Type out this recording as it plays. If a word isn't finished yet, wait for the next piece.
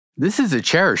This is a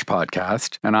Cherish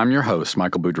podcast, and I'm your host,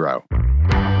 Michael Boudreau.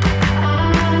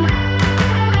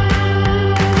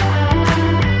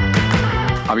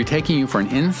 I'll be taking you for an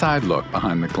inside look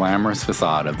behind the glamorous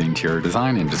facade of the interior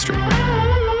design industry.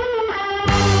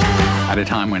 At a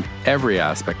time when every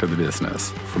aspect of the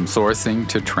business, from sourcing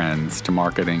to trends to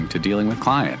marketing to dealing with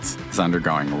clients, is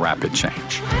undergoing rapid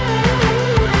change.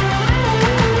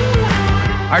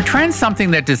 Are trends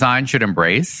something that design should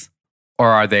embrace? Or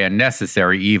are they a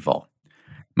necessary evil?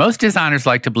 Most designers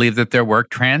like to believe that their work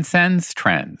transcends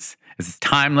trends. It's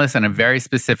timeless and a very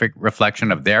specific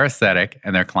reflection of their aesthetic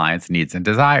and their clients' needs and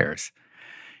desires.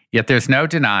 Yet there's no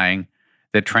denying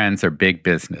that trends are big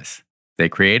business. They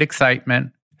create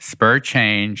excitement, spur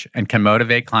change, and can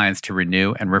motivate clients to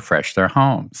renew and refresh their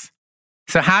homes.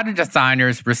 So how do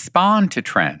designers respond to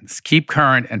trends, keep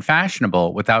current and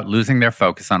fashionable without losing their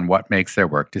focus on what makes their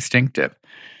work distinctive?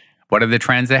 What are the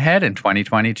trends ahead in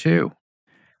 2022?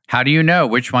 How do you know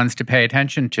which ones to pay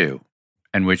attention to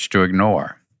and which to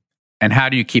ignore? And how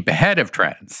do you keep ahead of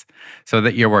trends so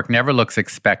that your work never looks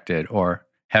expected or,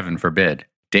 heaven forbid,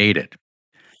 dated?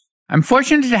 I'm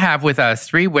fortunate to have with us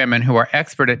three women who are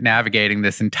expert at navigating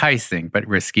this enticing but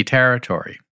risky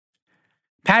territory.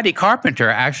 Patty Carpenter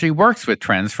actually works with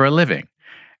trends for a living.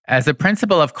 As a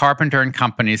principal of Carpenter &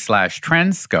 Company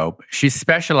 /Trendscope, she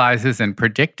specializes in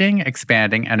predicting,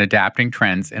 expanding, and adapting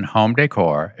trends in home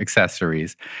decor,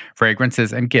 accessories,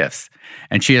 fragrances, and gifts,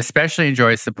 and she especially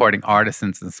enjoys supporting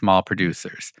artisans and small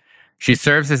producers. She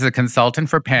serves as a consultant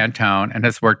for Pantone and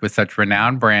has worked with such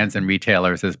renowned brands and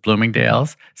retailers as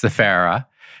Bloomingdale's, Sephora,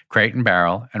 Crate &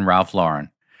 Barrel, and Ralph Lauren.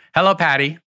 Hello,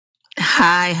 Patty.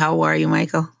 Hi, how are you,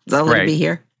 Michael? It's lovely to be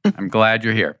here. I'm glad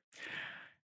you're here.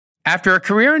 After a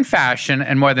career in fashion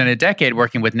and more than a decade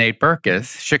working with Nate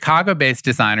Berkus, Chicago-based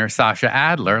designer Sasha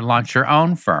Adler launched her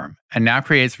own firm and now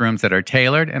creates rooms that are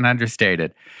tailored and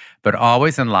understated, but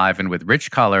always enlivened with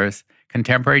rich colors,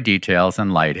 contemporary details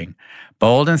and lighting,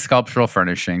 bold and sculptural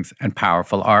furnishings, and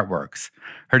powerful artworks.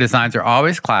 Her designs are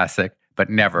always classic,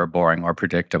 but never boring or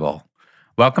predictable.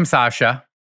 Welcome, Sasha.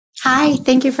 Hi,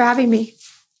 thank you for having me.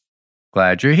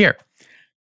 Glad you're here.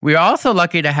 We are also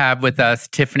lucky to have with us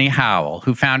Tiffany Howell,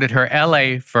 who founded her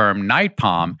LA firm Night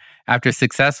Palm after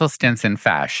successful stints in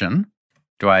fashion.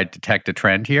 Do I detect a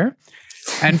trend here?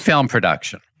 And film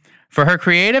production. For her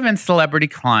creative and celebrity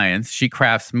clients, she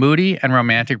crafts moody and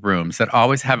romantic rooms that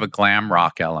always have a glam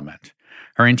rock element.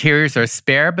 Her interiors are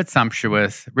spare but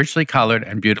sumptuous, richly colored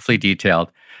and beautifully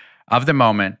detailed, of the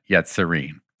moment yet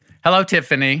serene. Hello,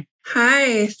 Tiffany.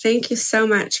 Hi, thank you so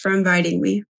much for inviting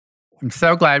me. I'm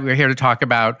so glad we're here to talk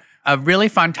about a really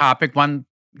fun topic, one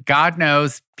God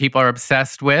knows people are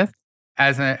obsessed with.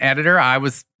 As an editor, I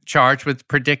was charged with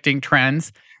predicting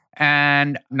trends,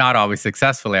 and not always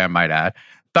successfully, I might add.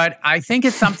 But I think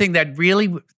it's something that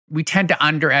really we tend to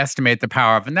underestimate the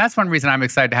power of. And that's one reason I'm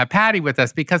excited to have Patty with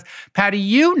us, because Patty,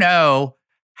 you know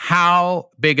how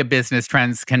big a business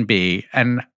trends can be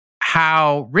and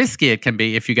how risky it can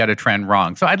be if you get a trend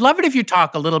wrong. So I'd love it if you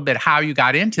talk a little bit how you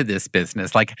got into this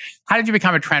business. Like, how did you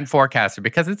become a trend forecaster?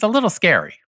 Because it's a little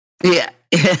scary. Yeah,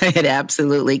 it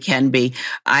absolutely can be.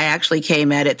 I actually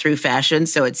came at it through fashion,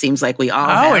 so it seems like we all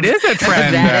have. Oh, it is a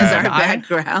trend. That is our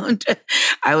background.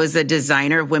 I was a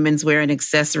designer of women's wear and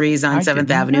accessories on 7th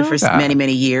Avenue for many,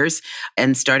 many years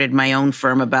and started my own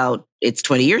firm it's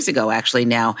 20 years ago actually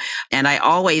now. And I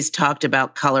always talked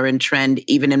about color and trend,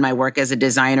 even in my work as a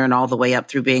designer and all the way up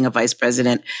through being a vice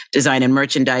president, design and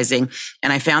merchandising.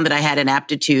 And I found that I had an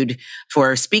aptitude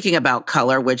for speaking about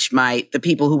color, which the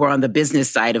people who were on the business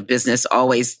side of business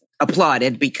always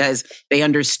applauded because they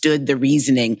understood the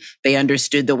reasoning. They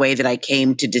understood the way that I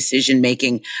came to decision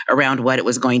making around what it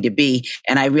was going to be.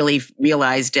 And I really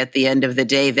realized at the end of the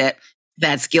day that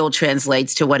skill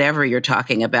translates to whatever you're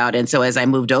talking about. And so as I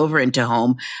moved over into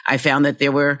home, I found that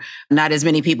there were not as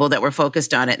many people that were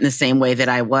focused on it in the same way that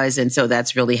I was. And so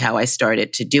that's really how I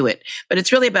started to do it. But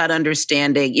it's really about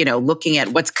understanding, looking at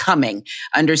what's coming,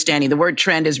 understanding the word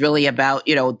trend is really about,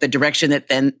 the direction that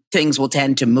then things will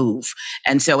tend to move.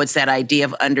 And so it's that idea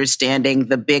of understanding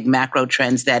the big macro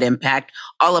trends that impact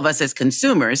all of us as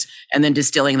consumers, and then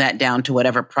distilling that down to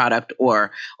whatever product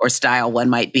or style one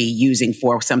might be using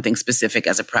for something specific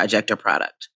as a project or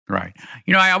product. Right.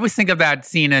 I always think of that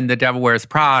scene in The Devil Wears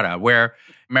Prada where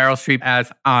Meryl Streep as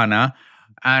Anna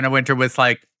Wintour was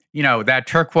like, that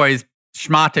turquoise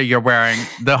schmata you're wearing,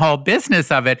 the whole business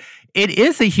of it. It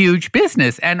is a huge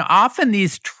business. And often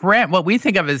these what we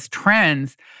think of as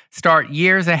trends start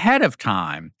years ahead of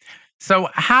time. So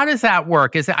how does that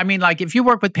work? If you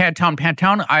work with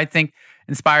Pantone, I think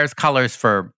inspires colors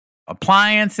for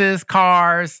appliances,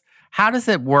 cars. how does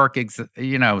it work?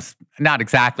 Not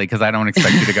exactly, because I don't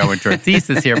expect you to go into a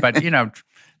thesis here, but,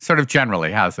 sort of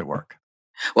generally, how does it work?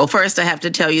 Well, first, I have to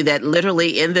tell you that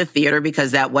literally in the theater, because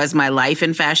that was my life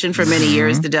in fashion for many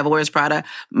years, The Devil Wears Prada,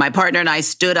 my partner and I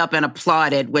stood up and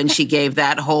applauded when she gave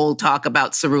that whole talk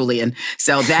about cerulean.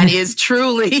 So that is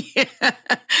truly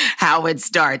how it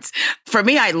starts. For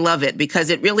me, I love it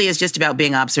because it really is just about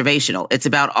being observational. It's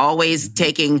about always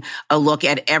taking a look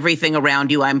at everything around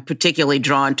you. I'm particularly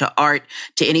drawn to art,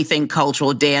 to anything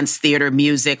cultural, dance, theater,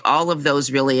 music. All of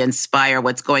those really inspire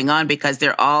what's going on because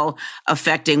they're all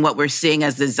affecting what we're seeing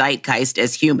as the zeitgeist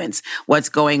as humans, what's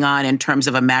going on in terms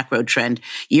of a macro trend.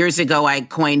 Years ago, I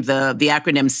coined the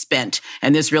acronym SPENT,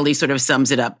 and this really sort of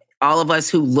sums it up. All of us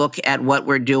who look at what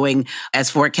we're doing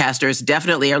as forecasters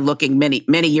definitely are looking many,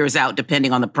 many years out,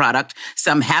 depending on the product.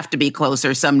 Some have to be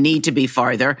closer. Some need to be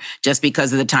farther just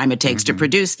because of the time it takes to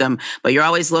produce them. But you're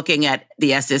always looking at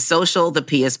the S is social, the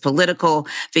P is political,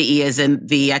 the E is in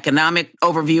the economic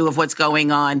overview of what's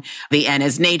going on, the N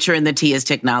is nature, and the T is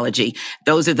technology.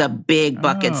 Those are the big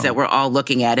buckets that we're all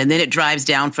looking at. And then it drives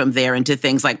down from there into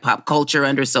things like pop culture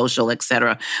under social, et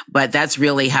cetera. But that's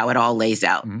really how it all lays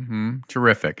out.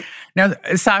 Terrific. Now,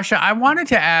 Sasha, I wanted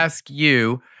to ask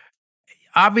you,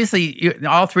 obviously,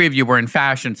 all three of you were in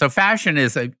fashion. So fashion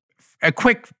is a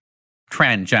quick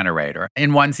trend generator.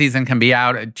 In one season can be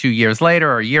out 2 years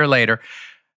later or a year later.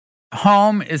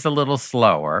 Home is a little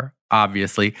slower,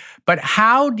 obviously. But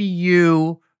how do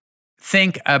you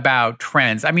think about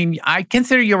trends? I mean, I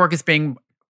consider your work as being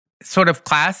sort of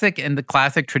classic in the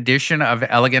classic tradition of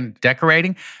elegant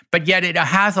decorating, but yet it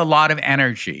has a lot of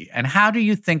energy. And how do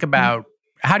you think about,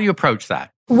 how do you approach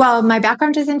that? Well, my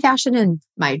background is in fashion and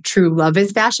my true love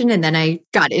is fashion. And then I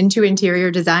got into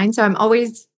interior design. So I'm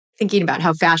always thinking about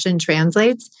how fashion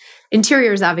translates.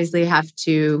 Interiors obviously have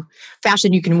to,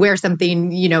 fashion, you can wear something,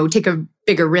 take a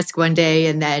bigger risk one day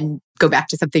and then go back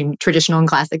to something traditional and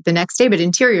classic the next day. But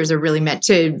interiors are really meant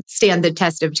to stand the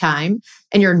test of time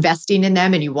and you're investing in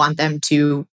them and you want them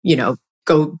to,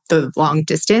 go the long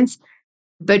distance.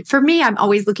 But for me, I'm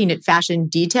always looking at fashion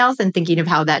details and thinking of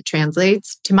how that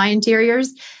translates to my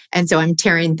interiors. And so I'm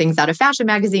tearing things out of fashion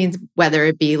magazines, whether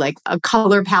it be like a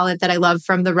color palette that I love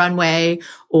from the runway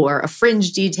or a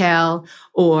fringe detail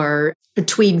or a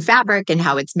tweed fabric and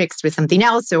how it's mixed with something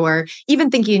else, or even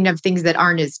thinking of things that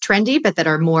aren't as trendy, but that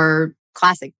are more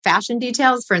classic fashion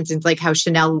details. For instance, like how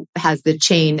Chanel has the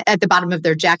chain at the bottom of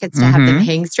their jackets to have them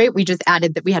hang straight. We just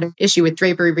added that. We had an issue with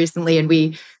drapery recently and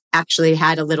we actually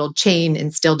had a little chain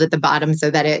instilled at the bottom so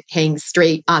that it hangs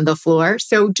straight on the floor.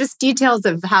 So just details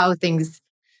of how things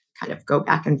kind of go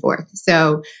back and forth.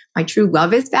 So my true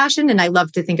love is fashion, and I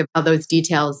love to think of how those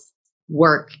details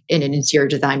work in an interior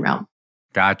design realm.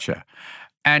 Gotcha.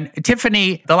 And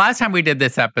Tiffany, the last time we did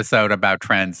this episode about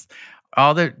trends,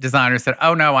 all the designers said,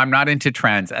 oh no, I'm not into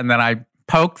trends. And then I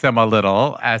poked them a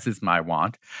little, as is my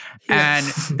wont.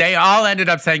 Yes. And they all ended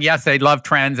up saying, yes, they love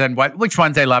trends and which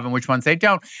ones they love and which ones they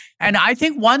don't. And I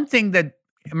think one thing that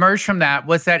emerged from that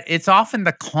was that it's often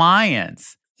the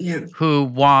clients who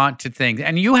want to think.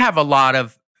 And you have a lot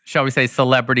of, shall we say,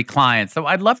 celebrity clients. So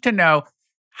I'd love to know,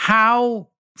 how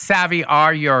savvy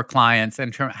are your clients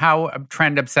and how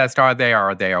trend obsessed are they?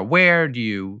 Are they aware? Do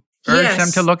you urge them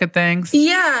to look at things?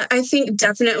 Yeah, I think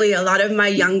definitely a lot of my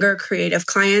younger creative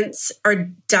clients are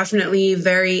definitely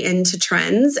very into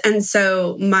trends. And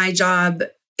so my job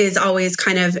is always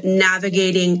kind of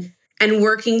navigating and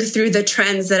working through the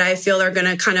trends that I feel are going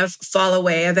to kind of fall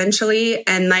away eventually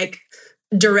and like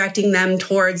directing them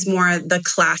towards more the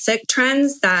classic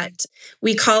trends that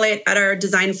we call it at our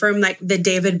design firm, like the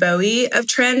David Bowie of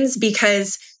trends,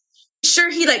 because sure,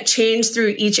 he like changed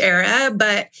through each era,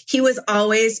 but he was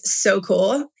always so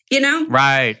cool,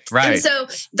 Right. And so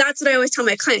that's what I always tell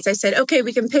my clients. I said, okay,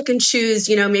 we can pick and choose,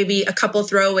 maybe a couple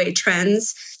throwaway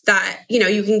trends that,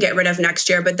 you can get rid of next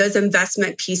year. But those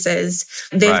investment pieces,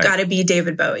 they've got to be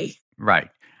David Bowie. Right.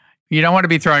 You don't want to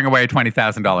be throwing away a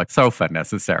 $20,000 sofa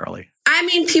necessarily. I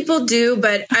mean, people do,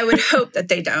 but I would hope that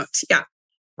they don't. Yeah.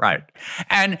 Right.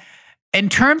 And in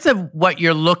terms of what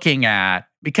you're looking at,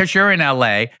 because you're in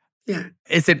LA,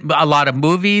 is it a lot of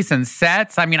movies and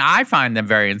sets? I mean, I find them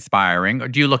very inspiring. Or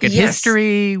do you look at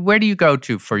history? Where do you go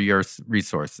to for your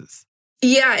resources?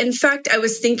 Yeah, in fact, I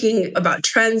was thinking about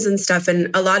trends and stuff,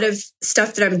 and a lot of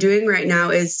stuff that I'm doing right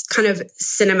now is kind of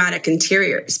cinematic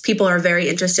interiors. People are very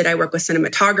interested. I work with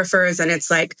cinematographers, and it's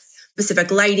like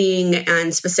specific lighting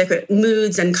and specific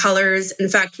moods and colors. In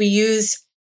fact, we use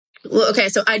Well, okay,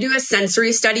 so I do a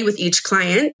sensory study with each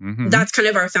client. That's kind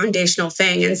of our foundational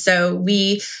thing. And so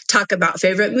we talk about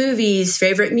favorite movies,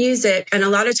 favorite music, and a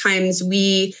lot of times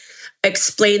we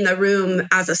explain the room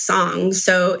as a song.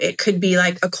 So it could be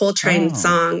like a Coltrane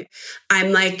song.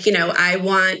 I'm like, I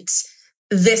want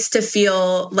this to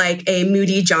feel like a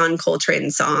Moody John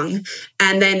Coltrane song.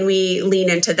 And then we lean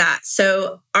into that.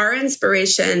 So our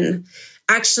inspiration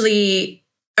actually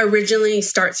originally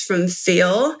starts from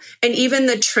feel. And even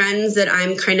the trends that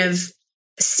I'm kind of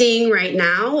seeing right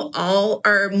now all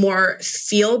are more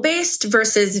feel-based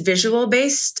versus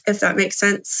visual-based, if that makes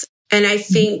sense. And I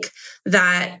think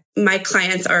that my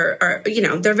clients are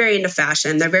they're very into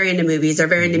fashion, they're very into movies, they're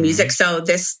very into music. So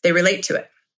they relate to it.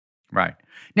 Right.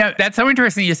 Now, that's so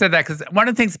interesting you said that, because one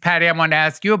of the things, Patty, I wanted to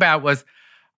ask you about was,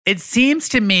 it seems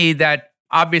to me that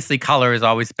obviously color has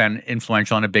always been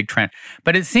influential and a big trend,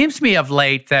 but it seems to me of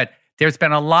late that there's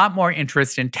been a lot more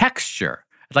interest in texture.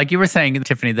 Like you were saying,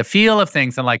 Tiffany, the feel of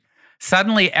things, and like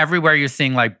suddenly everywhere you're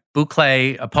seeing like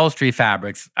boucle upholstery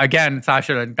fabrics. Again,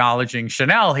 Sasha acknowledging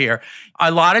Chanel here.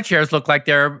 A lot of chairs look like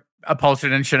they're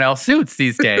upholstered in Chanel suits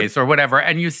these days or whatever.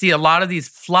 And you see a lot of these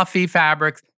fluffy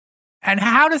fabrics. And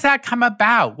how does that come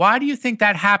about? Why do you think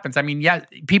that happens? I mean, yeah,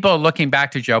 people are looking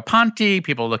back to Joe Ponte,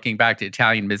 people are looking back to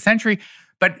Italian mid-century,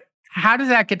 but how does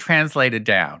that get translated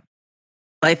down?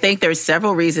 I think there's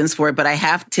several reasons for it, but I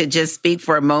have to just speak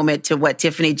for a moment to what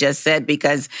Tiffany just said,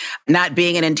 because not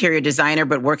being an interior designer,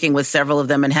 but working with several of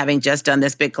them and having just done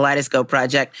this big kaleidoscope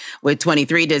project with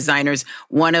 23 designers,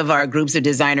 one of our groups of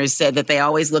designers said that they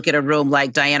always look at a room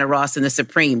like Diana Ross and the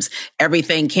Supremes.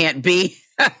 Everything can't be.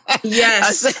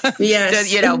 Yes.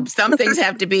 Some things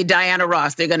have to be Diana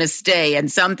Ross. They're going to stay.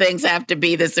 And some things have to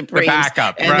be the Supremes. The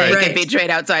backup, and they can be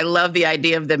trade out. So I love the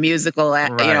idea of the musical,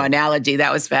 analogy.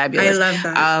 That was fabulous. I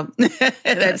love that.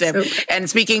 That's it. And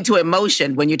speaking to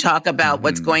emotion, when you talk about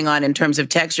what's going on in terms of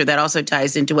texture, that also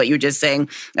ties into what you were just saying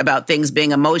about things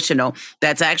being emotional.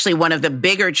 That's actually one of the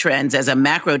bigger trends as a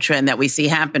macro trend that we see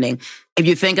happening. If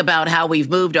you think about how we've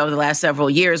moved over the last several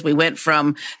years, we went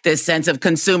from this sense of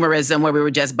consumerism where we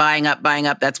were just buying up.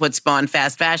 That's what spawned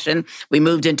fast fashion. We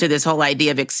moved into this whole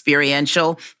idea of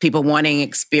experiential, people wanting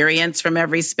experience from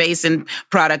every space and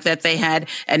product that they had.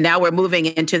 And now we're moving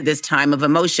into this time of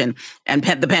emotion. And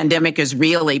the pandemic has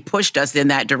really pushed us in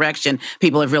that direction.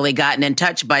 People have really gotten in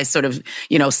touch by sort of,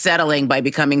 settling, by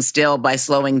becoming still, by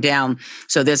slowing down.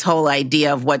 So this whole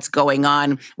idea of what's going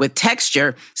on with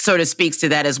texture sort of speaks to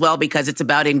that as well, because it's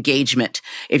about engagement.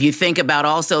 If you think about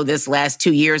also this last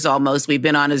 2 years almost, we've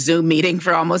been on a Zoom meeting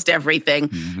for almost everything.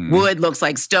 Wood looks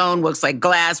like stone, looks like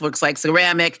glass, looks like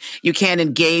ceramic. You can't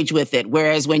engage with it.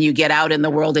 Whereas when you get out in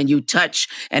the world and you touch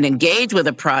and engage with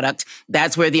a product,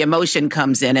 that's where the emotion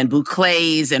comes in. And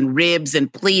boucles and ribs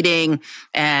and pleating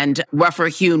and rougher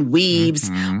hewn weaves,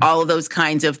 all of those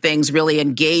kinds of things really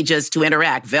engage us to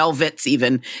interact. Velvets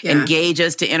even engage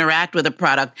us to interact with a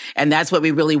product. And that's what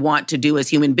we really want to do as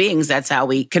human beings. That's how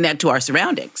we connect to our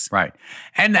surroundings. Right.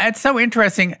 And that's so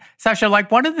interesting. Sasha,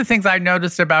 like one of the things I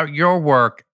noticed about your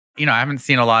work, I haven't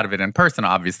seen a lot of it in person,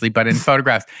 obviously, but in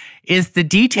photographs, is the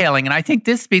detailing. And I think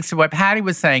this speaks to what Patty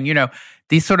was saying,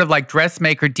 these sort of like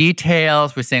dressmaker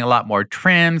details. We're seeing a lot more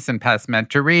trims and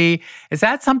passementerie. Is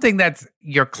that something that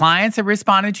your clients have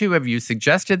responded to? Have you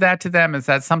suggested that to them? Is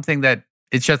that something that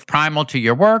it's just primal to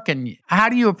your work? And how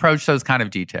do you approach those kind of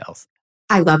details?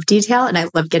 I love detail and I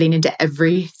love getting into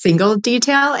every single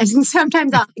detail. And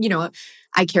sometimes,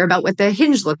 I care about what the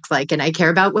hinge looks like and I care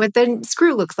about what the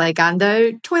screw looks like on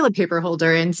the toilet paper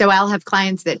holder. And so I'll have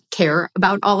clients that care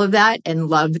about all of that and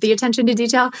love the attention to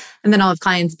detail. And then I'll have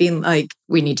clients being like,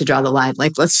 we need to draw the line.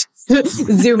 Like, let's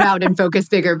zoom out and focus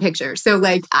bigger picture. So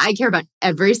like, I care about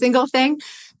every single thing.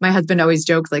 My husband always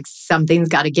jokes, like, something's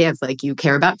got to give. Like, you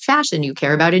care about fashion, you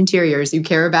care about interiors, you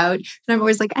care about, and I'm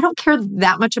always like, I don't care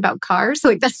that much about cars.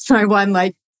 Like, that's my one,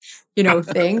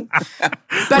 thing.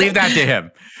 But leave that to him.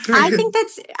 I think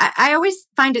I always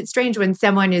find it strange when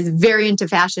someone is very into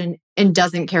fashion and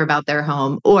doesn't care about their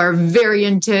home, or very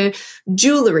into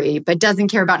jewelry, but doesn't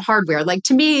care about hardware. Like,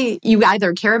 to me, you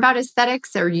either care about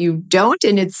aesthetics or you don't.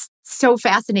 And it's so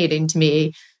fascinating to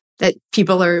me that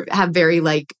people have very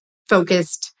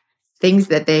focused things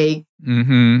that they,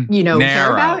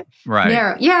 care about. Right.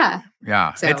 Narrow. Yeah.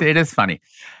 Yeah. So. It is funny.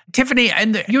 Tiffany,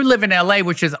 and you live in LA,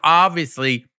 which is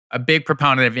obviously a big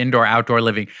proponent of indoor-outdoor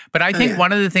living. But I think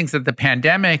one of the things that the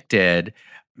pandemic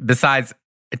besides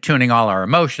tuning all our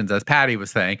emotions, as Patty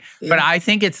was saying, but I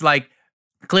think it's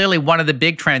clearly one of the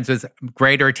big trends was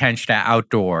greater attention to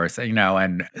outdoors,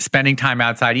 and spending time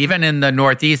outside. Even in the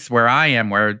Northeast where I am,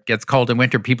 where it gets cold in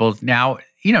winter, people now,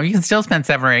 you can still spend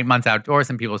 7 or 8 months outdoors,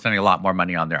 and people are spending a lot more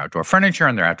money on their outdoor furniture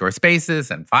and their outdoor spaces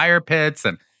and fire pits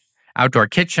and outdoor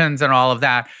kitchens and all of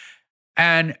that.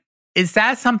 And is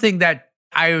that something that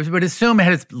I would assume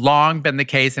has long been the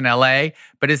case in LA,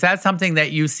 but is that something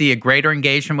that you see a greater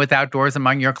engagement with outdoors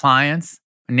among your clients,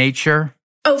 nature?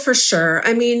 Oh, for sure.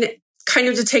 I mean, kind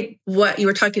of to take what you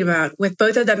were talking about with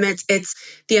both of them, it's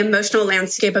the emotional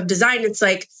landscape of design. It's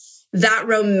like that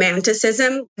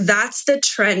romanticism, that's the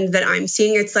trend that I'm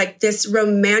seeing. It's like this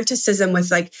romanticism with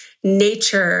like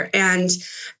nature and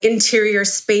interior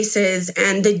spaces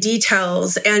and the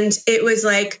details. And it was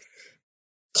like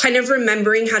kind of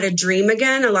remembering how to dream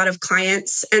again, a lot of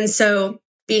clients. And so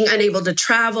being unable to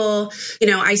travel,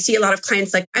 I see a lot of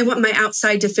clients like, I want my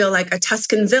outside to feel like a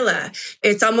Tuscan villa.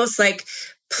 It's almost like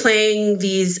playing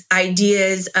these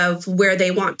ideas of where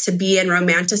they want to be and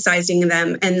romanticizing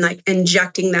them and like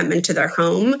injecting them into their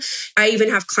home. I even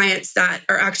have clients that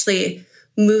are actually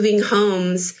moving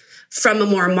homes from a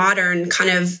more modern, kind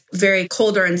of very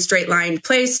colder and straight lined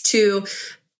place to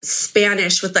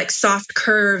Spanish with like soft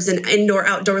curves and indoor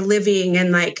outdoor living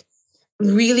and like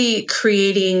really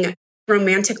creating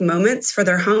romantic moments for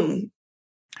their home.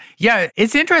 Yeah,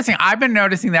 it's interesting. I've been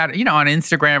noticing that, on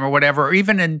Instagram or whatever, or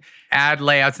even in ad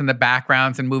layouts in the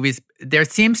backgrounds and movies, there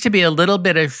seems to be a little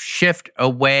bit of shift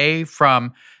away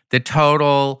from the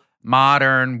total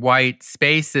modern white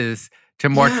spaces to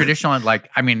more traditional,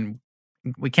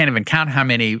 we can't even count how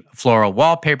many floral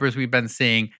wallpapers we've been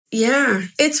seeing. Yeah,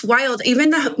 it's wild.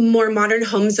 Even the more modern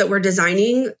homes that we're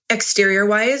designing,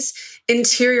 exterior-wise,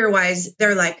 interior-wise,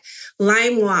 they're like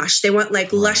lime wash. They want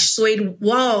like lush suede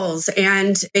walls.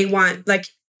 And they want, like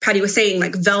Patty was saying,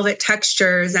 like velvet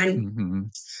textures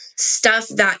and stuff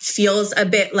that feels a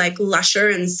bit like lusher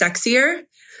and sexier.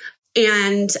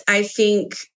 And I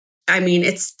think,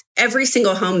 it's every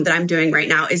single home that I'm doing right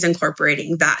now is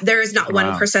incorporating that. There is not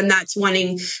one person that's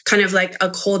wanting kind of like a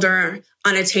colder,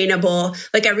 unattainable,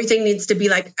 like everything needs to be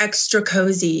like extra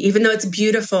cozy, even though it's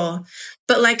beautiful.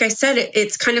 But like I said,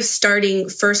 it's kind of starting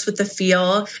first with the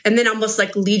feel and then almost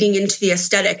like leading into the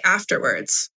aesthetic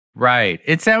afterwards. Right.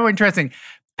 It's so interesting.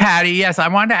 Patty, yes, I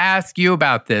wanted to ask you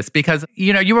about this because,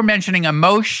 you were mentioning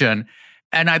emotion,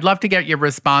 and I'd love to get your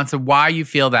response of why you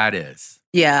feel that is.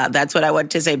 Yeah, that's what I want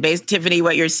to say. Tiffany,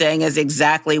 what you're saying is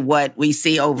exactly what we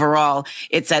see overall.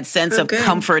 It's that sense of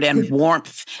comfort and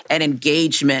warmth and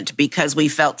engagement because we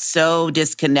felt so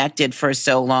disconnected for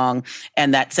so long.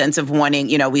 And that sense of wanting,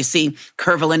 we see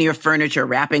curvilinear furniture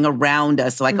wrapping around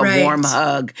us like a warm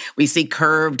hug. We see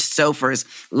curved sofas,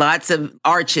 lots of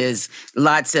arches,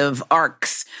 lots of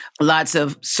arcs, lots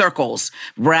of circles,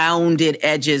 rounded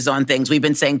edges on things. We've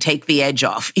been saying, take the edge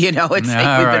off. It's like we've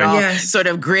been all sort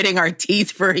of gritting our teeth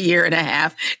for a year and a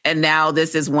half. And now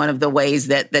this is one of the ways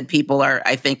that people are,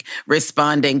 I think,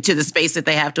 responding to the space that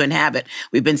they have to inhabit.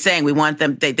 We've been saying we want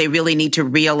them, they really need to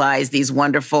realize these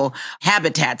wonderful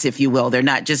habitats, if you will. They're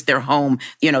not just their home.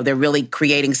 They're really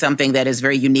creating something that is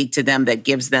very unique to them that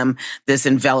gives them this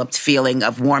enveloped feeling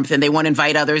of warmth. And they want to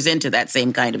invite others into that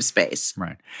same kind of space.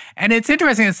 Right. And it's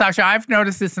interesting, Sasha, I've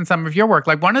noticed this in some of your work.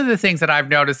 Like one of the things that I've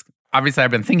noticed, obviously I've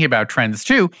been thinking about trends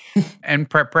too, in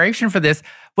preparation for this,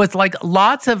 was like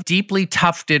lots of deeply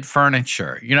tufted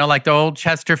furniture, like the old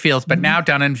Chesterfields, but now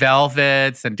done in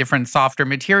velvets and different softer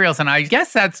materials. And I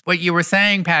guess that's what you were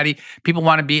saying, Patty. People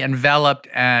want to be enveloped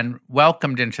and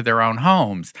welcomed into their own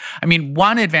homes.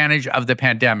 One advantage of the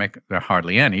pandemic, there are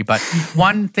hardly any, but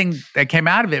one thing that came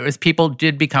out of it was people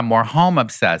did become more home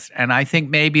obsessed. And I think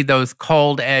maybe those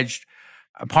cold-edged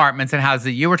apartments and houses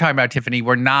that you were talking about, Tiffany,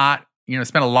 were not,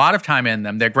 spend a lot of time in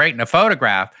them. They're great in a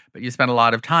photograph, but you spend a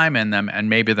lot of time in them and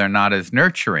maybe they're not as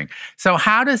nurturing. So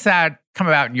how does that come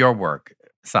about in your work,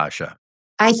 Sasha?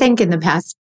 I think in the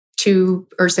past 2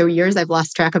 or so years, I've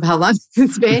lost track of how long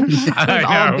it's been. We've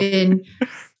all been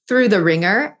through the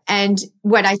ringer. And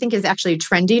what I think is actually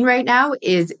trending right now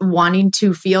is wanting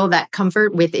to feel that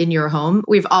comfort within your home.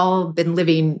 We've all been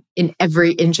living in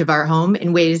every inch of our home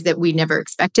in ways that we never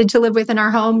expected to live within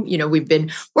our home. We've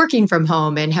been working from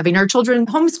home and having our children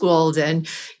homeschooled and,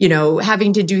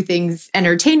 having to do things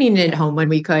entertaining at home when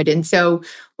we could. And so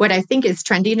what I think is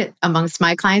trending amongst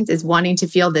my clients is wanting to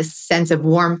feel this sense of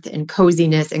warmth and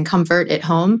coziness and comfort at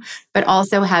home, but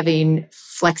also having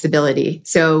flexibility.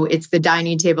 So it's the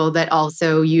dining table that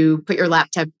also you put your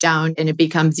laptop down and it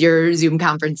becomes your Zoom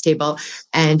conference table,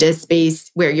 and a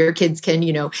space where your kids can,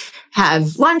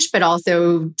 have lunch, but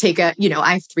also take I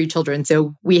have 3 children.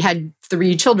 So we had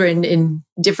 3 children in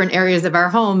different areas of our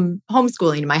home,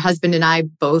 homeschooling. My husband and I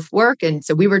both work. And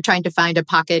so we were trying to find a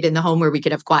pocket in the home where we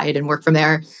could have quiet and work from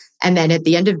there. And then at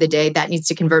the end of the day, that needs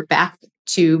to convert back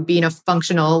to being a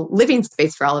functional living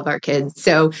space for all of our kids.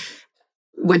 So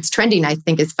what's trending, I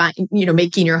think, is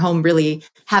making your home really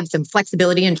have some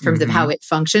flexibility in terms of how it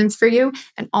functions for you.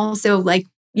 And also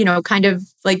kind of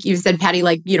like you said, Patty,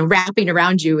 wrapping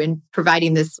around you and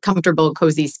providing this comfortable,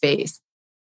 cozy space.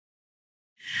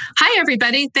 Hi,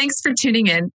 everybody. Thanks for tuning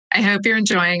in. I hope you're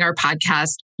enjoying our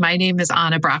podcast. My name is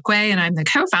Anna Brockway, and I'm the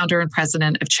co-founder and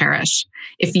president of Chairish.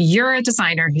 If you're a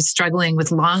designer who's struggling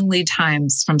with long lead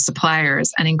times from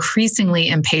suppliers and increasingly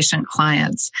impatient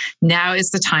clients, now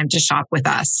is the time to shop with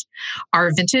us.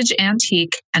 Our vintage,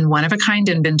 antique, and one-of-a-kind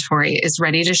inventory is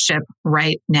ready to ship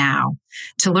right now.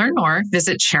 To learn more,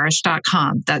 visit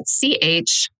chairish.com. That's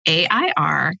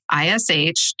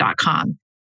CHAIRISH.com.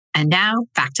 And now,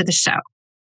 back to the show.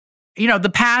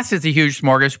 The past is a huge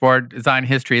smorgasbord. Design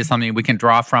history is something we can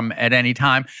draw from at any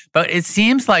time. But it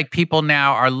seems like people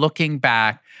now are looking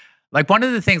back. Like one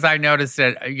of the things I noticed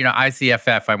at,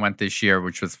 ICFF, I went this year,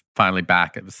 which was finally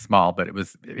back. It was small, but it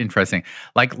was interesting.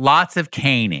 Like lots of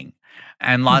caning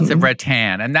and lots of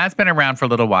rattan. And that's been around for a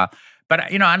little while.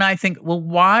 But, and I think, well,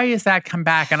 why has that come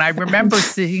back? And I remember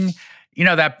seeing...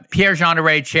 that Pierre Jean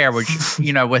Rey chair, which,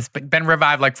 was been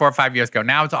revived like 4 or 5 years ago.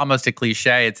 Now it's almost a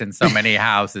cliche. It's in so many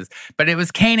houses. But it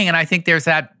was caning, and I think there's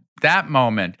that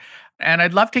moment. And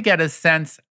I'd love to get a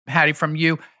sense, Patty, from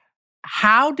you.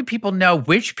 How do people know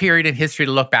which period in history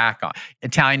to look back on?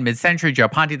 Italian mid-century, Joe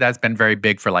Ponti, that's been very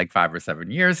big for like 5 or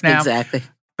 7 years now. Exactly.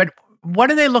 But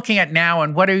what are they looking at now,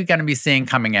 and what are you going to be seeing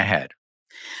coming ahead?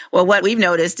 Well, what we've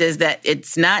noticed is that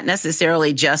it's not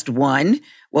necessarily just one.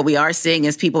 What we are seeing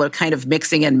is people are kind of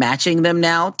mixing and matching them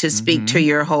now. To speak to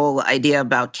your whole idea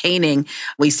about caning,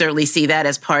 we certainly see that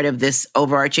as part of this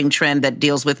overarching trend that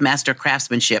deals with master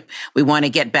craftsmanship. We want to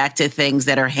get back to things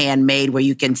that are handmade, where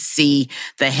you can see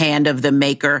the hand of the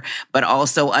maker, but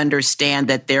also understand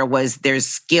that there's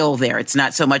skill there. It's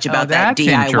not so much about that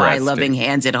DIY loving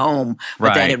hands at home,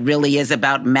 but that it really is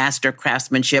about master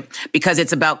craftsmanship, because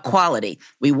it's about quality.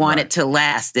 We want it to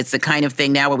last. It's the kind of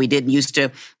thing now where we didn't used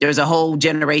to, there's a whole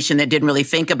generation that didn't really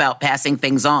think about passing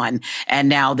things on. And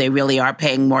now they really are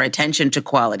paying more attention to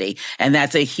quality. And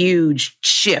that's a huge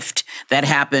shift that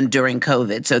happened during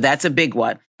COVID. So that's a big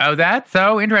one. Oh, that's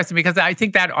so interesting, because I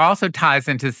think that also ties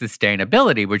into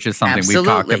sustainability, which is something we've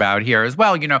talked about here as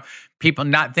well.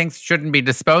 Things shouldn't be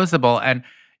disposable. And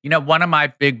one of my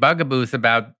big bugaboos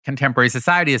about contemporary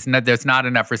society is that there's not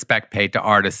enough respect paid to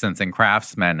artisans and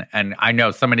craftsmen. And I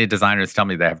know so many designers tell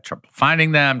me they have trouble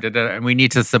finding them, and we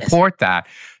need to support that.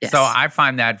 Yes. So I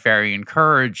find that very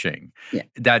encouraging,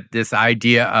 that this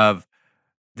idea of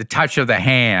the touch of the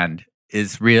hand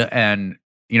is real, and,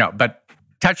 but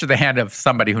touch of the hand of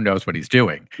somebody who knows what he's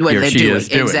doing. What they're doing.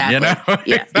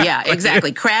 Exactly.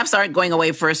 Exactly. Crafts aren't going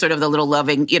away for sort of the little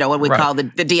loving, what we call the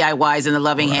DIYs and the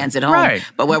loving hands at home. Right.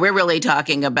 But what we're really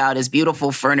talking about is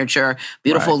beautiful furniture,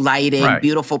 beautiful lighting,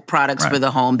 beautiful products for the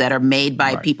home that are made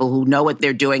by people who know what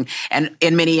they're doing, and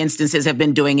in many instances have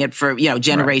been doing it for,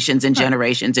 generations and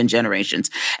generations and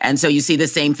generations. And so you see the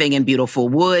same thing in beautiful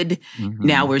wood. Mm-hmm.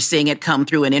 Now we're seeing it come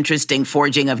through an interesting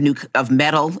forging of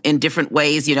metal in different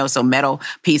ways, so metal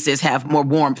pieces have more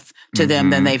warmth to them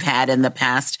than they've had in the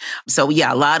past. So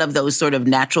a lot of those sort of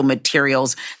natural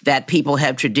materials that people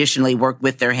have traditionally worked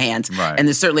with their hands. Right. And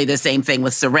there's certainly the same thing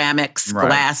with ceramics,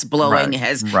 glass blowing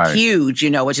has huge,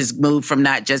 which has moved from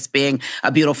not just being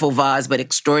a beautiful vase, but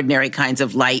extraordinary kinds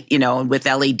of light, and with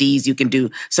LEDs, you can do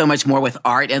so much more with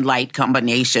art and light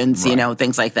combinations,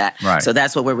 things like that. Right. So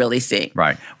that's what we're really seeing.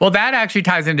 Right. Well, that actually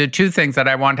ties into two things that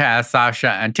I want to ask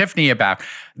Sasha and Tiffany about.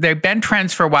 They've been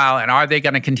trends for a while, and are they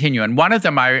going to continue? And one of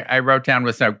them I wrote down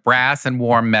was brass and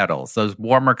warm metals. Those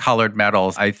warmer colored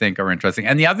metals, I think, are interesting.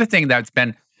 And the other thing that's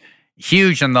been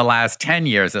huge in the last 10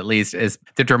 years, at least, is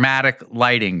the dramatic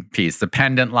lighting piece, the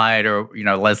pendant light, or,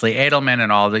 Leslie Edelman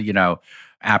and all the,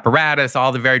 apparatus,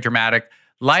 all the very dramatic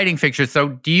lighting fixtures. So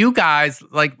do you guys,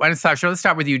 Sasha, let's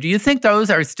start with you. Do you think those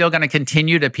are still going to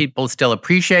continue? Do people still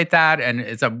appreciate that? And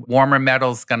is a warmer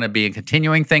metals going to be a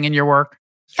continuing thing in your work?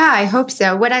 Yeah, I hope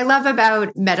so. What I love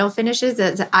about metal finishes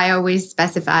is I always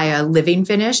specify a living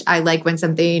finish. I like when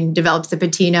something develops a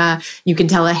patina, you can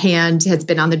tell a hand has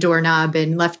been on the doorknob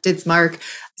and left its mark.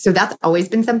 So that's always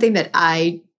been something that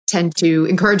I tend to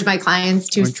encourage my clients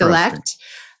to select.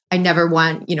 I never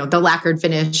want, the lacquered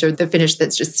finish or the finish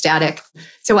that's just static.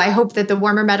 So I hope that the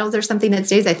warmer metals are something that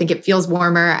stays. I think it feels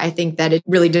warmer. I think that it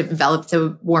really develops a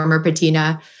warmer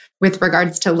patina. With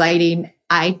regards to lighting,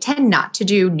 I tend not to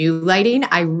do new lighting.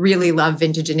 I really love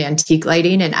vintage and antique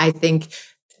lighting. And I think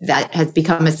that has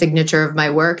become a signature of my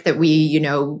work, that we,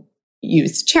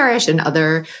 use Chairish and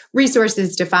other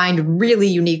resources to find really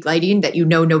unique lighting that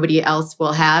nobody else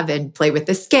will have, and play with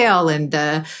the scale and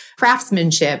the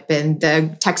craftsmanship and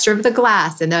the texture of the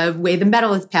glass and the way the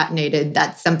metal is patinated.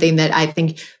 That's something that I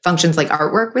think functions like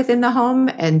artwork within the home.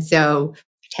 And so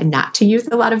I tend not to use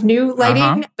a lot of new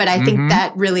lighting, but I think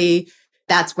that really,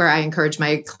 that's where I encourage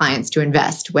my clients to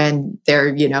invest when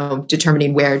they're,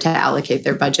 determining where to allocate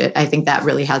their budget. I think that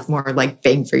really has more like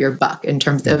bang for your buck in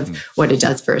terms of what it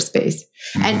does for a space.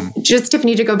 And just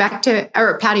Tiffany, to go back to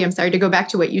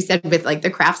what you said with like the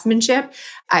craftsmanship.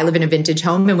 I live in a vintage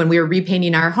home, and when we were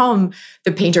repainting our home,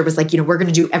 the painter was like, we're going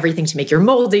to do everything to make your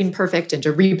molding perfect and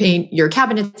to repaint your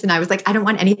cabinets. And I was like, I don't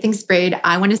want anything sprayed.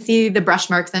 I want to see the brush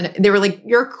marks. And they were like,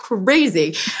 you're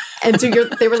crazy. And so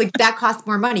they were like, that costs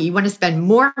more money. You want to spend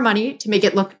more money to make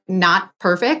it look not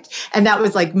perfect. And that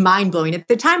was like mind blowing at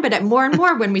the time. But more and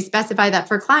more, when we specify that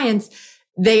for clients,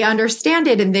 they understand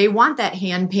it and they want that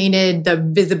hand painted, the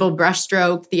visible brush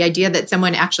stroke, the idea that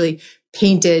someone actually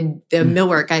painted the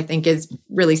millwork, I think is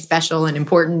really special and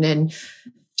important and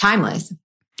timeless.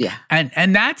 Yeah.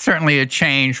 And that's certainly a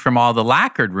change from all the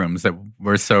lacquered rooms that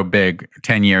were so big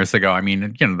 10 years ago. I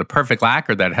mean, the perfect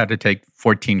lacquer that had to take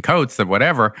 14 coats of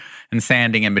whatever and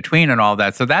sanding in between and all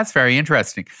that. So that's very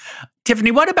interesting.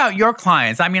 Tiffany, what about your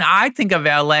clients? I mean, I think of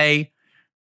LA,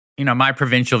 my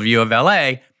provincial view of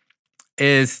LA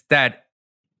is that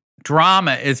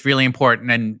drama is really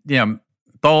important. And,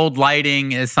 bold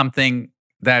lighting is something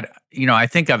that, I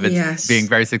think of as being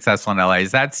very successful in LA. Is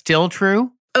that still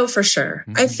true? Oh, for sure.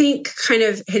 I think kind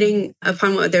of hitting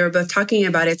upon what they were both talking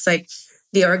about, it's like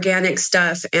the organic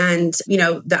stuff and,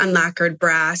 the unlacquered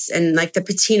brass and like the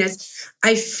patinas.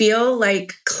 I feel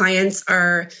like clients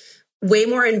are way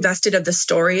more invested of the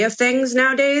story of things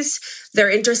nowadays.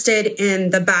 They're interested in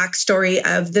the backstory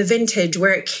of the vintage,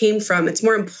 where it came from. It's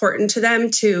more important to them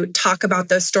to talk about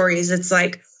those stories. It's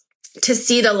like to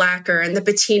see the lacquer and the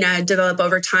patina develop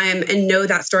over time and know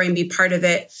that story and be part of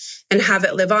it and have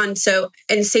it live on. So,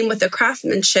 and same with the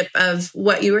craftsmanship of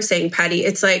what you were saying, Patty.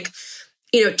 It's like,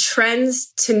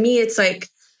 trends, to me, it's like,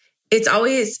 it's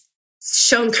always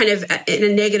shown kind of in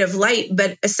a negative light,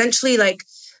 but essentially like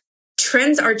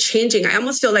trends are changing. I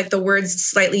almost feel like the word's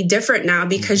slightly different now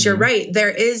because you're right.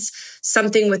 There is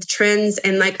something with trends,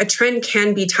 and like a trend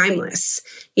can be timeless.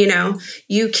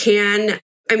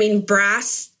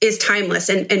 Brass is timeless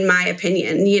in my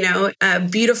opinion.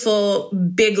 Beautiful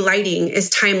big lighting is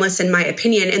timeless in my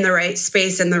opinion, in the right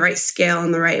space and the right scale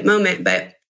and the right moment.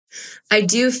 But I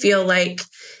do feel like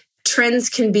trends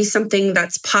can be something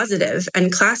that's positive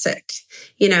and classic,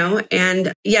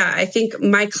 and I think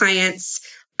my clients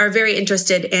are very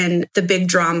interested in the big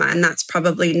drama, and that's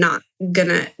probably not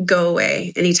gonna go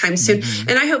away anytime soon.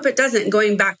 And I hope it doesn't.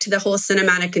 Going back to the whole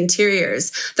cinematic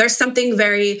interiors, there's something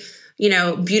very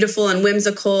beautiful and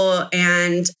whimsical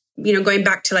and, going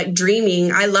back to like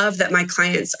dreaming. I love that my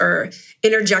clients are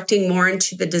interjecting more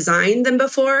into the design than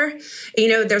before.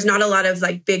 There's not a lot of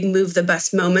like big move the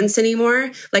bus moments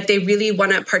anymore. Like they really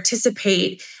want to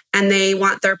participate and they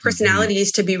want their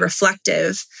personalities to be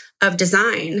reflective of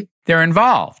design. They're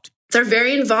involved. They're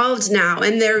very involved now.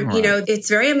 And they're, it's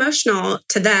very emotional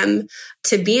to them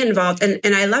to be involved. And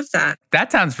I love that.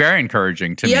 That sounds very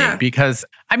encouraging to me because,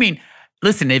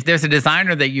 listen, if there's a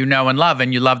designer that you know and love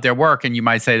and you love their work and you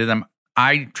might say to them,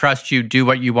 I trust you, do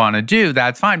what you want to do,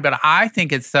 that's fine. But I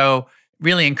think it's so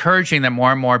really encouraging that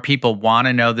more and more people want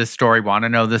to know this story, want to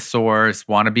know the source,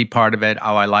 want to be part of it.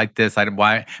 Oh, I like this.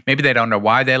 Why? Maybe they don't know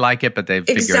why they like it, but they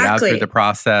figure it out through the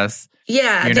process.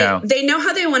 Yeah, they know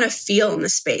how they want to feel in the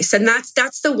space. And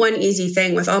that's the one easy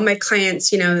thing with all my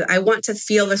clients. I want to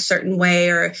feel a certain way,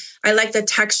 or I like the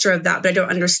texture of that, but I don't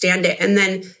understand it. And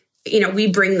then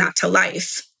we bring that to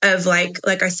life of like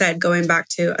I said, going back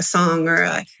to a song or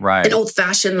an old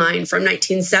fashioned line from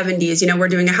 1970s. We're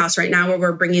doing a house right now where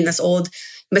we're bringing this old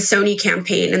Missoni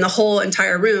campaign, and the whole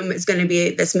entire room is going to be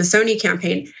this Missoni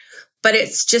campaign. But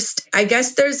it's just, I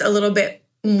guess there's a little bit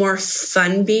more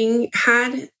fun being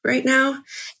had right now.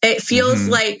 It feels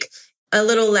like a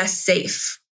little less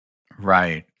safe.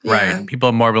 Right. People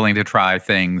are more willing to try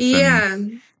things. Yeah.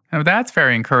 That's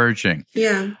very encouraging.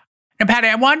 Yeah. And Patty,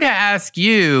 I wanted to ask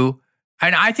you,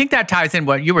 and I think that ties in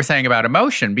what you were saying about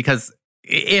emotion, because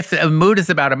if a mood is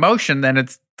about emotion, then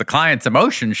it's the client's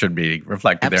emotion should be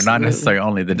reflected. Absolutely. They're not necessarily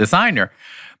only the designer.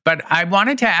 But I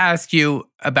wanted to ask you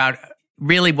about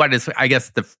really what is, I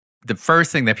guess, the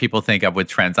first thing that people think of with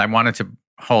trends. I wanted to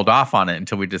hold off on it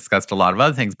until we discussed a lot of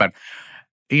other things, but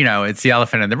it's the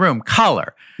elephant in the room,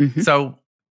 color. So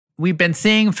we've been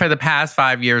seeing for the past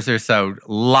 5 years or so,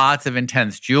 lots of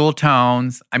intense jewel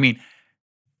tones.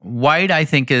 White, I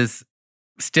think, is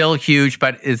still huge,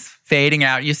 but is fading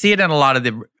out. You see it in a lot of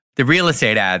the real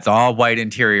estate ads, all white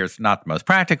interiors, not the most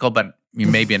practical, but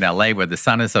maybe in LA where the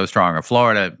sun is so strong, or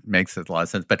Florida, makes a lot of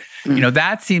sense. But,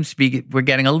 that seems to be, we're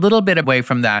getting a little bit away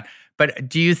from that. But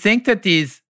do you think that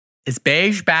is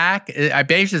beige back?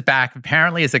 Beige is back.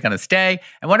 Apparently, is it going to stay?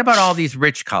 And what about all these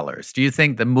rich colors? Do you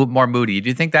think the more moody, do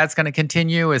you think that's going to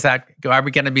continue? Are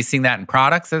we going to be seeing that in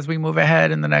products as we move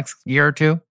ahead in the next year or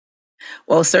two?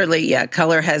 Well, certainly, yeah.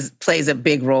 Color plays a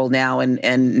big role now,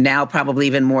 and now probably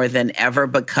even more than ever,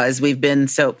 because we've been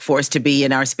so forced to be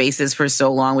in our spaces for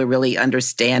so long. We're really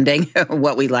understanding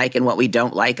what we like and what we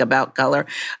don't like about color.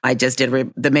 I just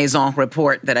did the Maison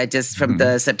report that I just from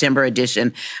the September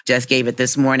edition, just gave it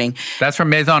this morning. That's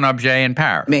from Maison Objet in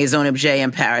Paris. Maison Objet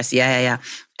in Paris. Yeah.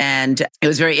 And it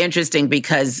was very interesting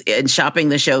because in shopping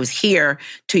the shows here,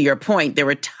 to your point, there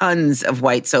were tons of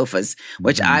white sofas,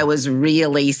 which I was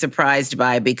really surprised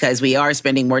by, because we are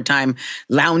spending more time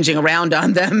lounging around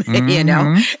on them,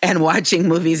 and watching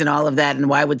movies and all of that. And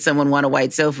why would someone want a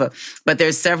white sofa? But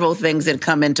there's several things that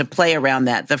come into play around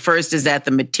that. The first is that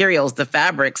the materials, the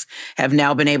fabrics, have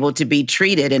now been able to be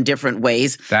treated in different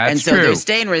ways. That's and so true. They're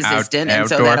stain resistant. And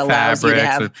so that allows you to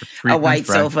have a white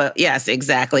sofa. Yes,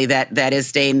 exactly. That is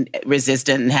stain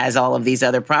resistant and has all of these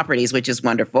other properties, which is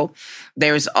wonderful.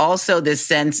 There's also this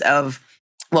sense of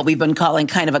what we've been calling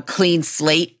kind of a clean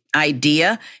slate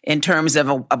idea in terms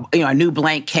of a new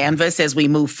blank canvas as we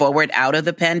move forward out of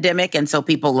the pandemic. And so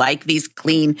people like these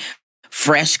clean,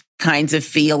 fresh kinds of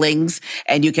feelings,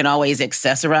 and you can always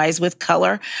accessorize with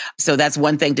color. So that's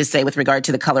one thing to say with regard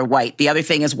to the color white. The other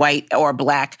thing is white or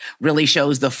black really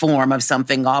shows the form of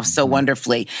something off so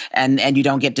wonderfully, and you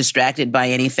don't get distracted by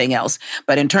anything else.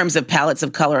 But in terms of palettes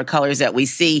of color or colors that we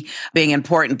see being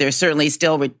important, there certainly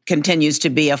still continues to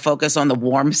be a focus on the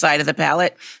warm side of the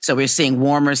palette. So we're seeing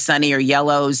warmer, sunnier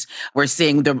yellows. We're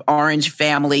seeing the orange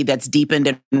family that's deepened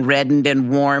and reddened and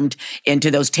warmed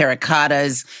into those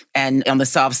terracottas, and on the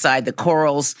soft side, the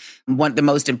corals, one of the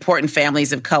most important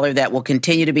families of color that will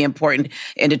continue to be important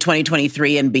into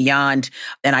 2023 and beyond.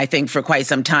 And I think for quite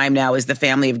some time now is the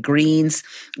family of greens,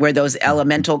 where those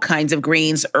elemental kinds of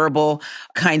greens, herbal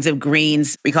kinds of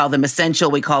greens, we call them essential,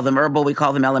 we call them herbal, we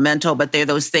call them elemental, but they're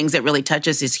those things that really touch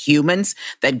us as humans,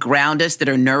 that ground us, that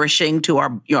are nourishing to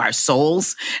our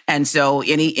souls. And so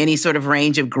any sort of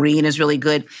range of green is really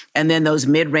good. And then those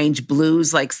mid-range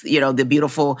blues, like, the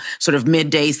beautiful sort of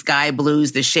midday sky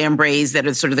blues, the chambrays that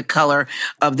are sort of the color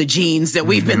of the jeans that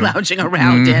we've been lounging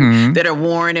around in, that are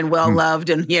worn and well-loved,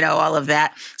 and, all of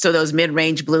that. So those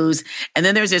mid-range blues. And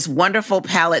then there's this wonderful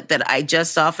palette that I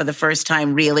just saw for the first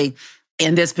time, really,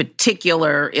 in this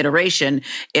particular iteration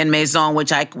in Maison,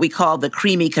 which we call the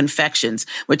creamy confections,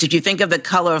 which if you think of the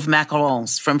color of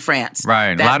macarons from France,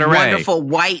 right, that wonderful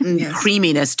whitened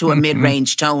creaminess to a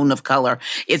mid-range tone of color.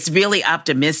 It's really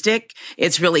optimistic.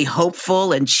 It's really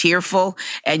hopeful and cheerful,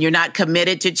 and you're not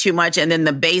committed to too much. And then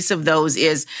the base of those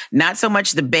is not so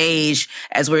much the beige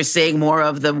as we're seeing more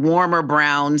of the warmer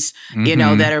browns,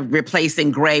 that are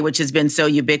replacing gray, which has been so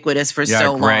ubiquitous for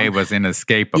so long. Gray was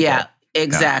inescapable. Yeah.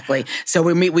 Exactly. Yeah. So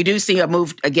we do see a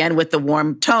move again with the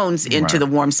warm tones into the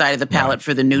warm side of the palette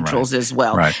for the neutrals as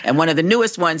well. Right. And one of the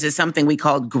newest ones is something we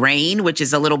called grain, which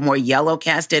is a little more yellow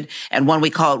casted, and one we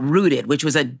call it rooted, which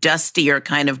was a dustier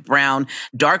kind of brown,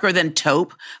 darker than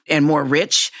taupe and more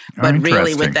rich, but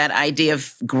really with that idea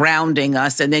of grounding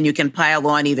us. And then you can pile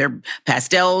on either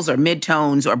pastels or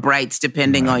midtones or brights,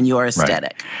 depending on your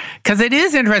aesthetic. Because it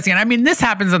is interesting. I mean, this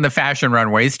happens on the fashion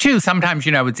runways too. Sometimes,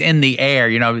 it's in the air,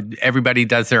 everybody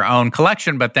does their own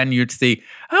collection, but then you'd see,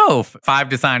 5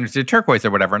 designers did turquoise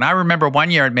or whatever. And I remember one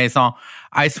year at Maison,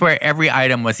 I swear every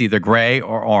item was either gray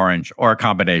or orange or a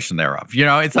combination thereof.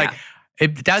 It's like,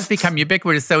 it does become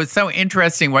ubiquitous. So it's so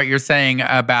interesting what you're saying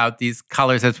about these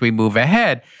colors as we move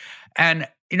ahead. And,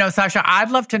 Sasha,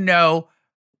 I'd love to know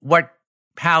what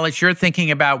palettes you're thinking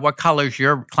about, what colors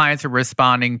your clients are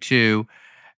responding to.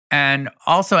 And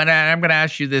also, and I'm going to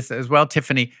ask you this as well,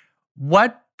 Tiffany,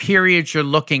 what periods you're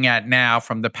looking at now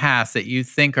from the past that you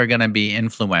think are going to be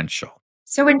influential?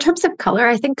 So in terms of color,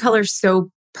 I think color's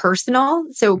so personal.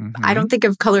 So I don't think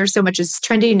of color so much as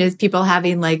trending as people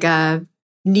having like a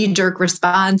knee-jerk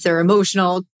response or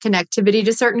emotional connectivity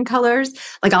to certain colors.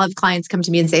 Like I'll have clients come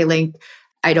to me and say, like,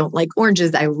 I don't like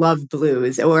oranges, I love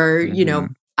blues. Or,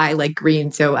 I like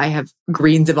green, so I have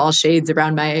greens of all shades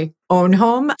around my own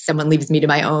home. Someone leaves me to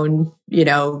my own,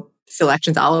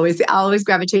 selections, I'll always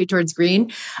gravitate towards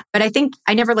green. But I think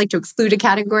I never like to exclude a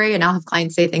category, and I'll have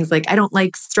clients say things like, I don't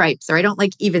like stripes, or I don't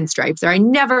like even stripes, or I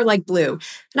never like blue.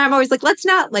 And I'm always like, let's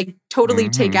not like totally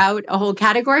take out a whole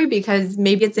category, because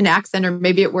maybe it's an accent, or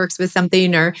maybe it works with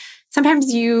something, or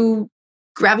sometimes you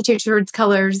gravitate towards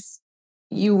colors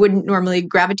you wouldn't normally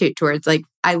gravitate towards. Like,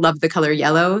 I love the color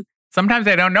yellow. Sometimes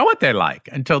they don't know what they like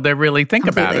until they really think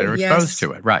about it or exposed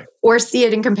to it. Right. Or see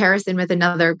it in comparison with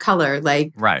another color.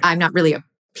 Like, I'm not really a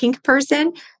pink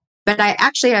person, but I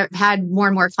actually have had more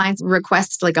and more clients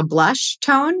request like a blush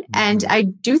tone. And I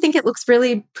do think it looks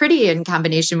really pretty in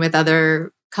combination with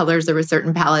other colors or with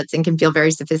certain palettes and can feel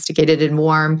very sophisticated and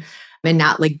warm and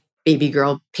not like baby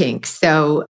girl pink.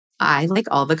 So I like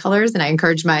all the colors and I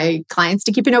encourage my clients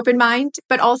to keep an open mind,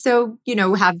 but also,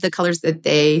 have the colors that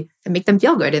make them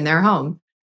feel good in their home.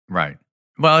 Right.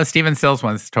 Well, as Stephen Sills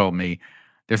once told me,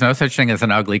 there's no such thing as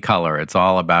an ugly color. It's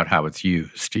all about how it's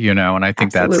used, and I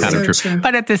think that's kind of true.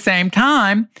 But at the same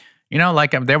time,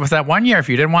 like there was that one year, if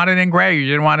you didn't want it in gray, you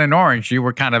didn't want it in orange, you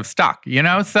were kind of stuck,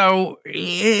 So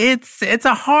it's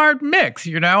a hard mix,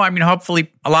 I mean,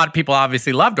 hopefully a lot of people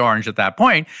obviously loved orange at that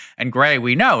point, and gray,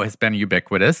 we know, has been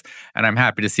ubiquitous, and I'm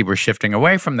happy to see we're shifting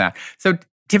away from that. So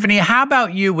Tiffany, how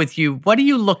about you with you? What are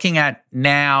you looking at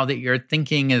now that you're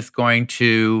thinking is going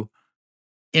to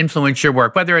influence your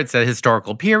work, whether it's a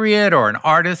historical period or an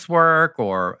artist's work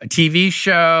or a TV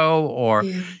show or,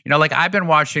 like I've been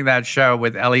watching that show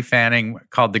with Ellie Fanning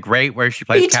called The Great, where she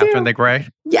plays Catherine the Great.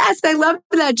 Yes, I love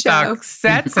that show. The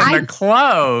sets and the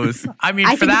clothes. I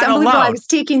mean, for that alone. I was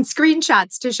taking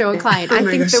screenshots to show a client. I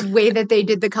think the way that they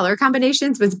did the color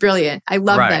combinations was brilliant. I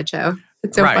love that show.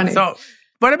 It's so funny. So,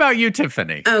 what about you,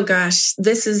 Tiffany? Oh, gosh.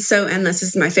 This is so endless. This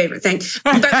is my favorite thing.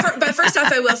 But first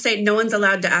off, I will say no one's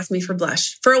allowed to ask me for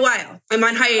blush for a while. I'm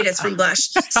on hiatus from blush.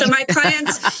 So my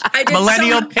clients, I did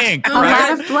Millennial pink. A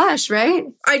lot of blush, right?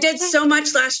 I did so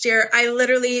much last year. I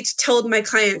literally told my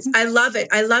clients, I love it.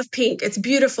 I love pink. It's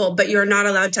beautiful, but you're not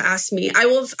allowed to ask me. I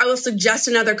will suggest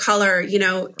another color, in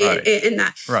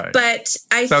that. Right. But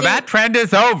I think that trend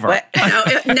is over. No,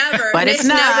 never. But it's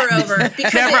never over.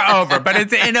 Never over, but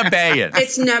it's in abeyance.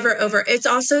 It's never over. It's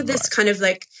also this kind of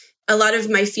like a lot of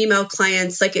my female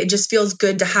clients, like it just feels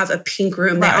good to have a pink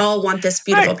room. They all want this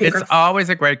beautiful pink room. It's always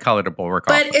a great color to work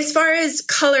off. But as far as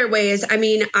colorways, I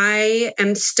mean, I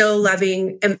am still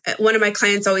loving, one of my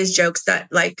clients always jokes that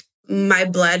like my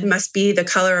blood must be the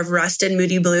color of rust and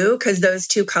moody blue because those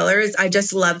two colors, I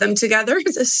just love them together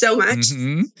so much.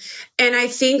 Mm-hmm. And I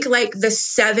think like the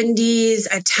 70s,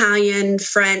 Italian,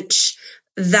 French,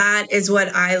 that is what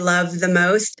I love the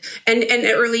most. And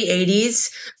early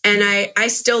 80s. And I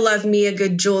still love me a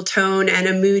good jewel tone and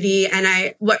a moody.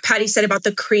 And what Patty said about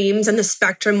the creams and the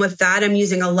spectrum with that, I'm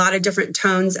using a lot of different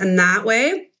tones in that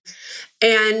way.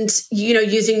 And,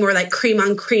 using more like cream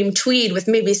on cream tweed with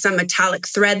maybe some metallic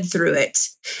thread through it.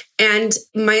 And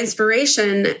my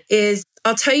inspiration is,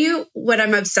 I'll tell you what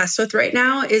I'm obsessed with right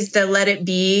now is the Let It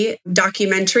Be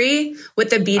documentary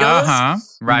with the Beatles.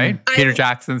 Right. Peter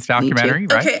Jackson's documentary,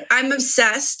 right? Okay. I'm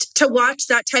obsessed. To watch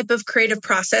that type of creative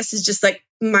process is just like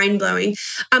mind-blowing.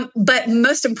 But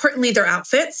most importantly, their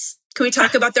outfits. Can we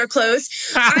talk about their clothes?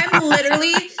 I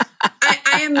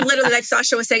am literally, like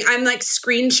Sasha was saying, I'm like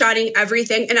screenshotting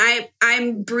everything. And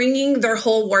I'm bringing their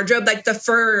whole wardrobe, like the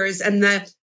furs and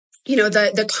the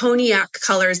cognac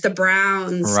colors, the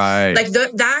browns. Right. Like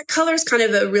that color is kind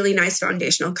of a really nice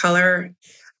foundational color.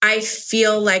 I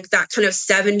feel like that kind of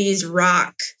 70s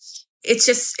rock.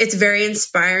 It's very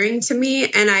inspiring to me.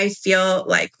 And I feel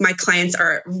like my clients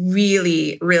are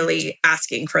really, really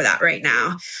asking for that right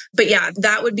now. But yeah,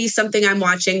 that would be something I'm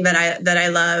watching that I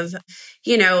love,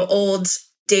 old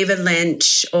David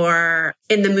Lynch or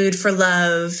In the Mood for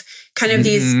Love, kind of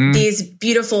these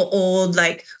beautiful old,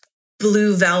 like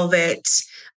blue velvet,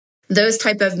 those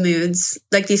type of moods,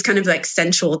 like these kind of like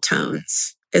sensual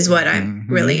tones is what I'm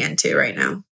really into right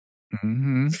now.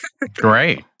 Mm-hmm.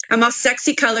 Great. I'm all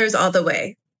sexy colors all the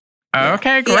way.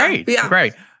 Okay, great. Yeah.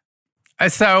 Great.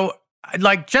 So,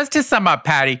 like, just to sum up,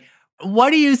 Patty, what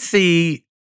do you see?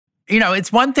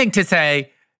 It's one thing to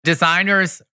say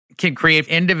designers can create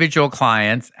individual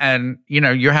clients and,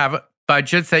 you have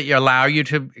budgets that allow you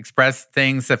to express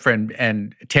things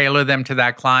and tailor them to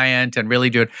that client and really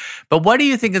do it. But what do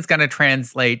you think is going to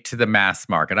translate to the mass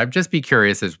market? I'd just be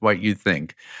curious as what you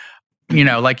think.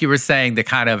 Like you were saying, the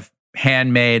kind of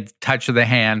handmade touch of the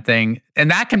hand thing,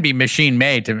 and that can be machine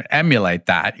made to emulate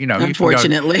that.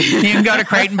 Unfortunately, you can go to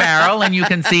Crate and Barrel and you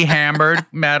can see hammered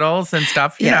metals and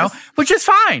stuff. Which is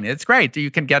fine. It's great. You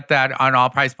can get that on all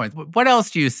price points. What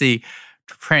else do you see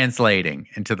translating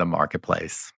into the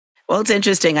marketplace? Well, it's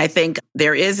interesting. I think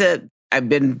I've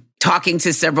been talking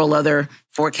to several other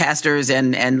forecasters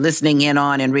and listening in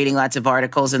on and reading lots of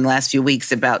articles in the last few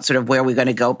weeks about sort of where we're going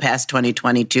to go past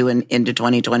 2022 and into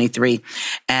 2023.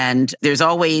 And there's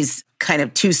always kind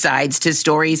of two sides to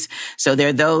stories. So there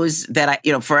are those that,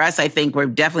 for us, I think we're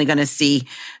definitely going to see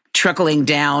trickling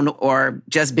down or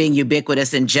just being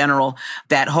ubiquitous in general,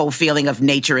 that whole feeling of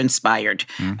nature inspired.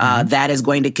 That is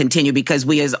going to continue because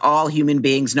we as all human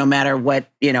beings, no matter what,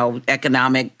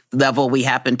 economic level we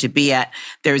happen to be at,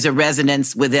 there's a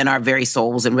resonance within our very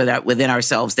souls and within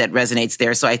ourselves that resonates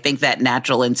there. So I think that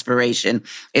natural inspiration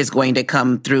is going to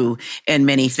come through in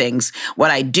many things. What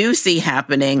I do see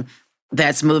happening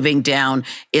that's moving down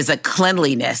is a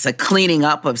cleanliness, a cleaning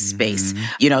up of space.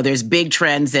 There's big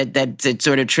trends that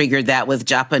sort of triggered that with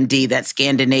Japandi, that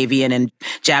Scandinavian and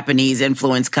Japanese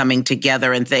influence coming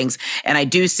together and things. And I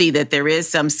do see that there is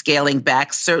some scaling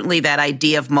back. Certainly that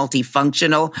idea of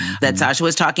multifunctional that Sasha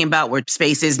was talking about, where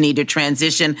spaces need to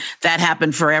transition, that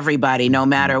happened for everybody, no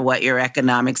matter what your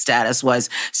economic status was.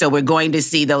 So we're going to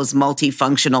see those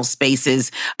multifunctional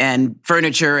spaces and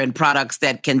furniture and products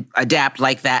that can adapt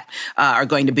like that are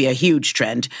going to be a huge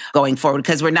trend going forward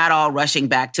because we're not all rushing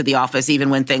back to the office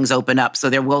even when things open up. So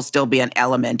there will still be an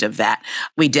element of that.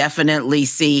 We definitely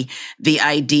see the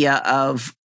idea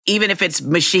of, even if it's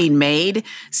machine made,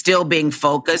 still being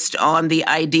focused on the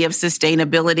idea of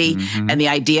sustainability and the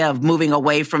idea of moving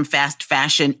away from fast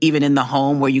fashion, even in the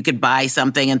home where you could buy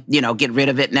something and, get rid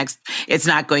of it next. It's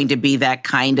not going to be that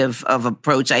kind of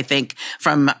approach, I think,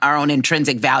 from our own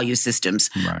intrinsic value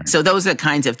systems. Right. So those are the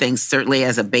kinds of things, certainly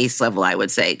as a base level, I would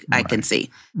say, I can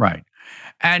see. Right.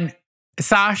 And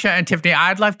Sasha and Tiffany,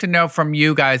 I'd love to know from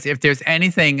you guys if there's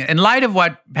anything, in light of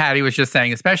what Patty was just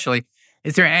saying especially,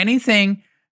 is there anything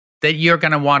that you're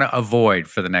going to want to avoid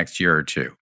for the next year or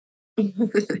two?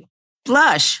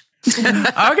 Blush.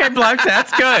 Okay, blush.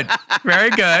 That's good.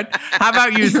 Very good. How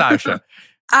about you, Sasha?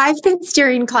 I've been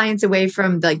steering clients away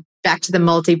from back to the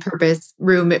multi-purpose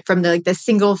room, from the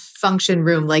single function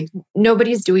room.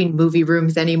 Nobody's doing movie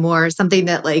rooms anymore. Something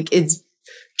that is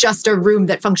just a room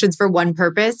that functions for one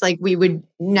purpose. We're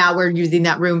using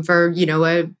that room for,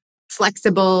 a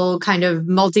flexible kind of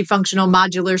multifunctional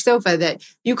modular sofa that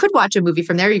you could watch a movie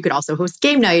from there. You could also host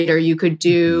game night, or you could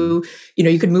do,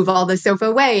 you could move all the sofa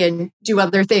away and do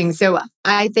other things. So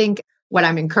I think what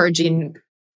I'm encouraging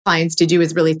clients to do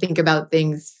is really think about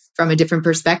things from a different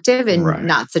perspective and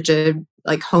not such a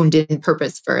honed in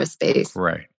purpose for a space.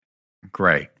 Right.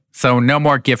 Great. So no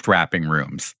more gift wrapping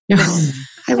rooms. No.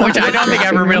 Which I don't think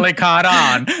ever really caught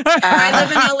on. I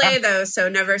live in LA though, so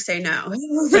never say no.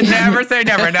 Never say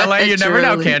never. In LA, you never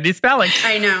know. Candy spelling.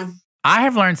 I know. I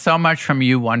have learned so much from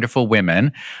you wonderful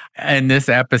women in this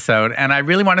episode, and I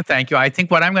really want to thank you. I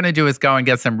think what I'm going to do is go and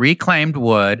get some reclaimed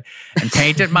wood and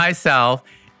paint it myself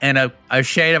in a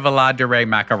shade of a La Durée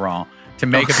macaron to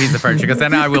make a piece of furniture, because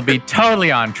then I will be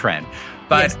totally on trend.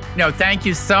 But thank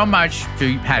you so much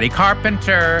to Patty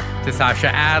Carpenter, to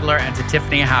Sasha Adler, and to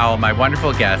Tiffany Howell, my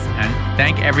wonderful guests. And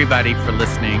thank everybody for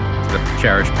listening to the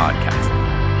Cherish podcast.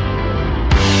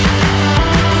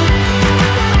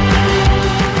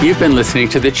 You've been listening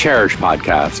to the Cherish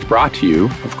podcast, brought to you,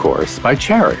 of course, by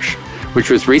Cherish, which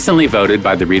was recently voted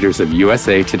by the readers of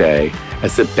USA Today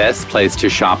as the best place to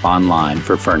shop online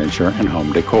for furniture and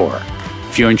home decor.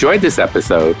 If you enjoyed this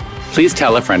episode, please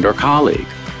tell a friend or colleague.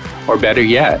 Or better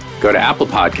yet, go to Apple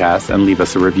Podcasts and leave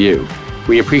us a review.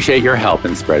 We appreciate your help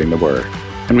in spreading the word.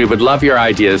 And we would love your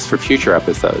ideas for future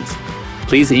episodes.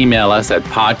 Please email us at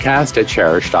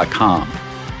podcast@cherish.com.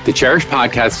 The Cherish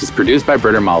podcast is produced by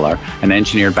Britta Muller and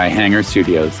engineered by Hanger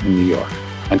Studios in New York.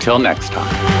 Until next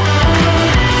time.